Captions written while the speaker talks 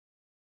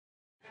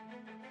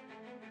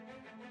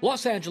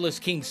Los Angeles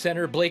Kings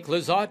center Blake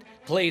Lizotte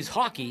plays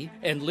hockey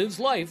and lives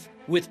life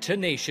with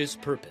tenacious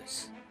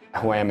purpose.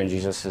 Who I am in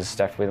Jesus is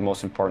definitely the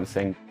most important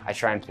thing. I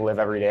try and live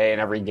every day and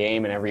every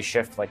game and every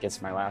shift like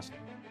it's my last.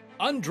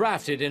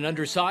 Undrafted and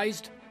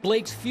undersized,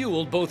 Blake's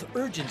fueled both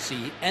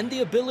urgency and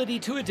the ability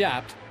to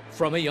adapt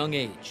from a young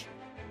age.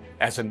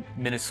 As a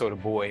Minnesota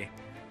boy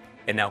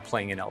and now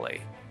playing in LA,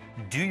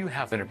 do you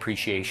have an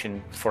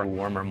appreciation for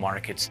warmer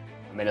markets?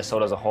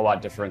 Minnesota is a whole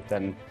lot different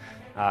than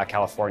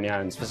California,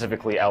 and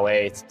specifically LA.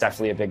 It's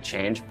definitely a big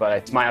change, but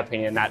it's my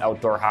opinion that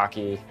outdoor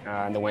hockey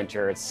in the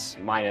winter, it's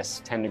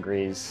minus 10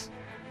 degrees.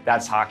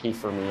 That's hockey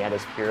for me at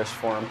its purest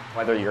form.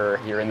 Whether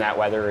you're in that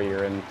weather or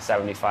you're in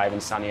 75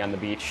 and sunny on the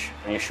beach,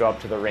 when you show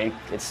up to the rink,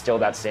 it's still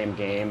that same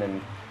game,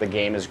 and the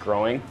game is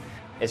growing.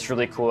 It's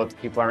really cool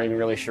that people aren't even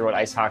really sure what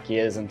ice hockey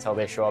is until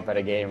they show up at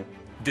a game.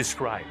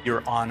 Describe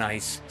your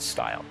on-ice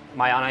style.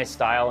 My on-ice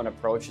style and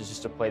approach is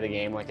just to play the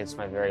game like it's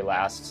my very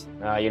last.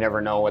 You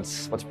never know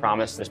what's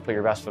promised. Just put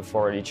your best foot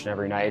forward each and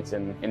every night.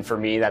 And for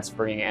me, that's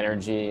bringing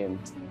energy and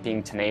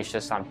being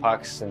tenacious on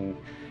pucks and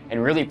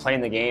really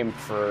playing the game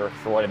for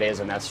what it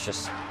is. And that's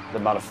just the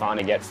amount of fun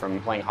I get from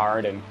playing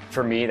hard. And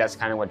for me, that's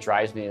kind of what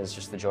drives me, is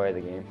just the joy of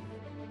the game.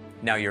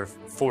 Now your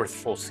fourth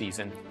full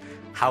season.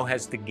 How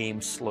has the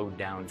game slowed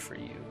down for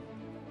you?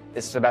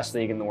 It's the best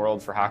league in the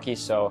world for hockey,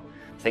 so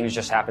things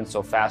just happen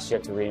so fast, you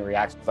have to really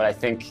react. But I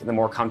think the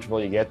more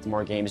comfortable you get, the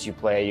more games you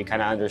play, you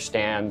kind of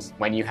understand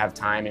when you have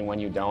time and when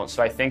you don't.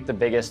 So I think the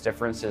biggest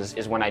difference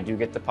is when I do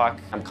get the puck,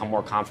 I become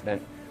more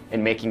confident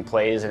in making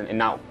plays and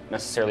not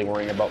necessarily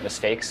worrying about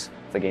mistakes.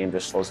 The game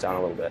just slows down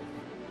a little bit.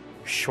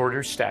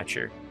 Shorter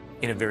stature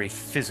in a very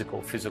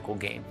physical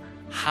game.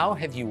 How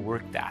have you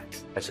worked that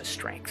as a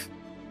strength?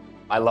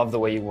 I love the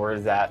way you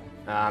worded that.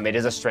 It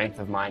is a strength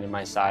of mine in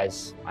my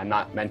size. I'm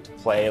not meant to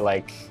play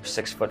like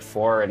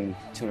 6'4" and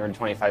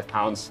 225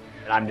 pounds.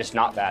 And I'm just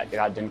not that.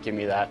 God didn't give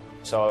me that.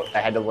 So I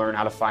had to learn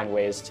how to find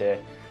ways to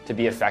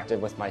be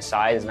effective with my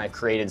size, and I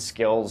created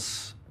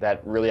skills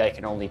that really I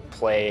can only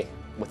play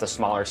with a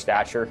smaller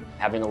stature.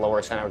 Having a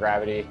lower center of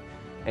gravity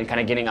and kind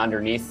of getting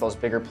underneath those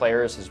bigger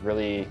players has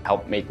really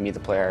helped make me the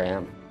player I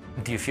am.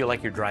 Do you feel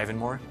like you're driving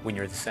more when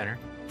you're the center?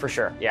 For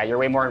sure. Yeah, you're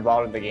way more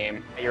involved in the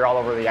game. You're all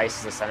over the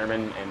ice as a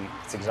centerman, and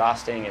it's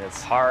exhausting and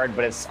it's hard,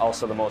 but it's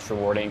also the most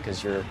rewarding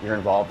because you're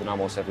involved in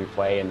almost every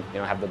play and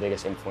have the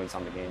biggest influence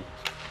on the game.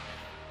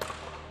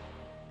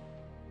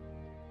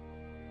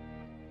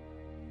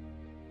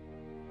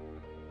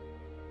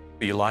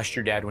 You lost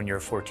your dad when you were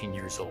 14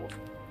 years old.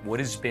 What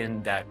has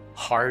been that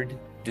hard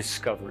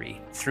discovery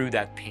through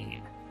that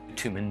pain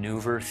to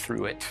maneuver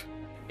through it?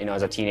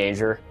 As a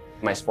teenager,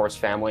 my sports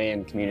family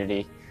and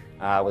community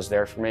was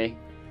there for me.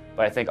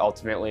 But I think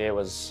ultimately it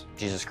was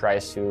Jesus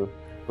Christ who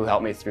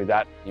helped me through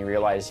that. You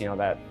realize,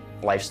 that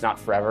life's not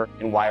forever,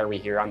 and why are we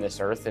here on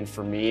this earth? And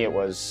for me, it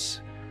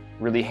was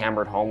really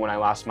hammered home when I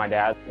lost my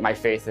dad. My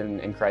faith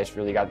in Christ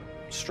really got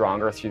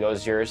stronger through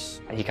those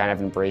years. He kind of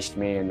embraced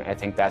me, and I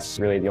think that's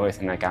really the only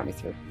thing that got me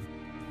through.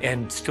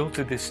 And still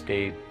to this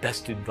day,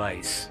 best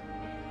advice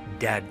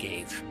Dad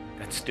gave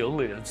that still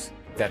lives,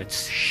 that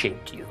it's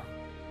shaped you.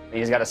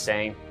 He's got a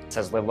saying that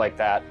says, "Live like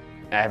that."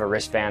 I have a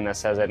wristband that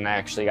says it, and I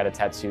actually got a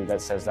tattoo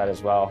that says that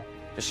as well.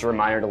 Just a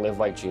reminder to live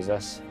like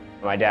Jesus.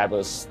 My dad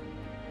was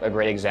a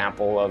great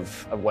example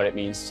of what it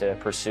means to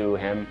pursue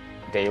him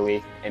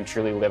daily and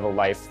truly live a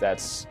life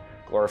that's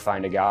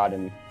glorifying to God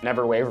and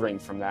never wavering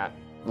from that.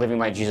 Living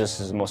like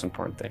Jesus is the most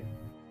important thing.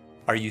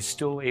 Are you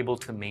still able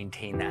to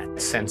maintain that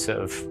sense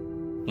of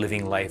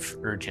living life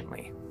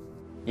urgently?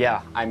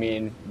 Yeah,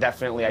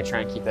 definitely I try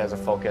and keep that as a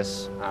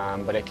focus,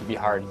 but it can be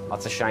hard.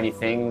 Lots of shiny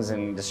things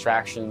and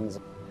distractions.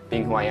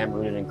 Being who I am,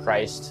 rooted in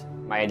Christ.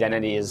 My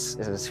identity is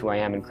who I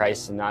am in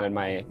Christ and not in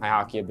my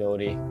hockey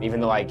ability.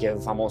 Even though I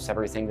give almost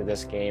everything to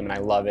this game and I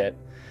love it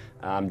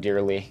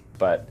dearly,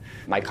 but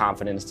my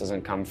confidence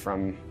doesn't come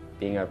from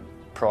being a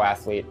pro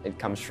athlete. It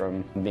comes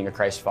from being a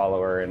Christ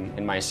follower,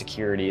 and my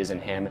security is in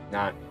Him,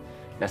 not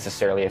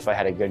necessarily if I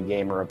had a good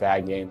game or a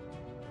bad game.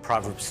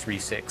 Proverbs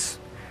 3:6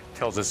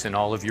 tells us, "In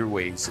all of your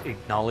ways,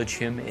 acknowledge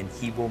Him and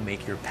He will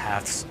make your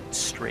paths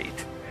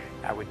straight."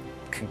 I would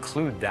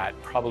conclude that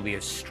probably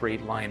a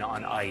straight line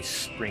on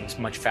ice brings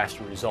much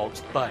faster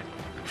results, but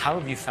how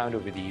have you found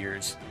over the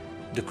years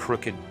the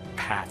crooked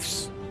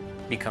paths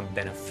become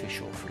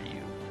beneficial for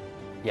you?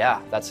 Yeah,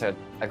 that's a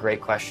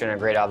great question, a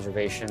great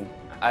observation.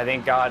 I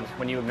think God,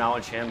 when you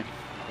acknowledge Him,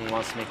 He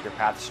wants to make your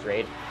path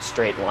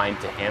straight line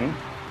to Him.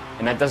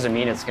 And that doesn't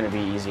mean it's going to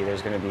be easy.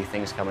 There's going to be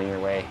things coming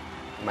your way.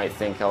 You might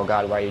think, "Oh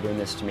God, why are you doing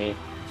this to me?"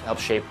 To help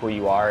shape who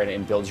you are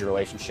and build your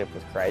relationship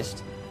with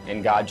Christ.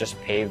 And God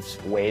just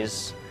paves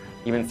ways,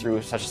 even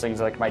through such things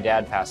like my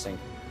dad passing.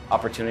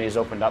 Opportunities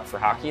opened up for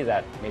hockey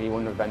that maybe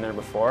wouldn't have been there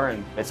before,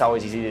 and it's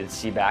always easy to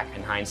see back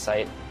in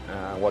hindsight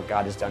what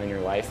God has done in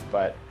your life,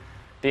 but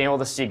being able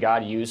to see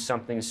God use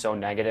something so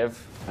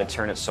negative to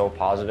turn it so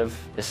positive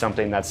is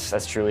something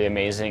that's truly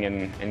amazing,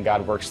 and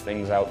God works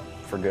things out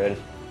for good.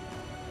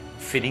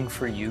 Fitting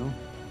for you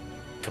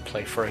to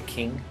play for a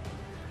king?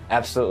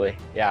 Absolutely,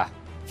 yeah.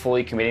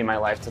 fully committing my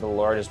life to the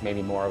Lord has made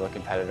me more of a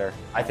competitor.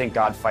 I think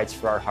God fights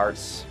for our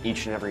hearts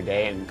each and every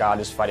day, and God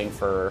is fighting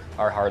for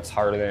our hearts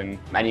harder than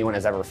anyone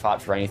has ever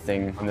fought for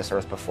anything on this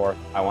earth before.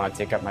 I want to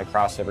take up my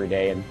cross every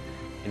day and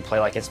play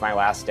like it's my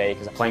last day,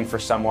 because playing for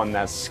someone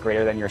that's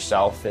greater than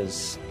yourself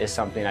is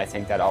something I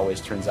think that always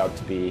turns out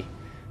to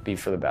be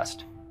for the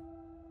best.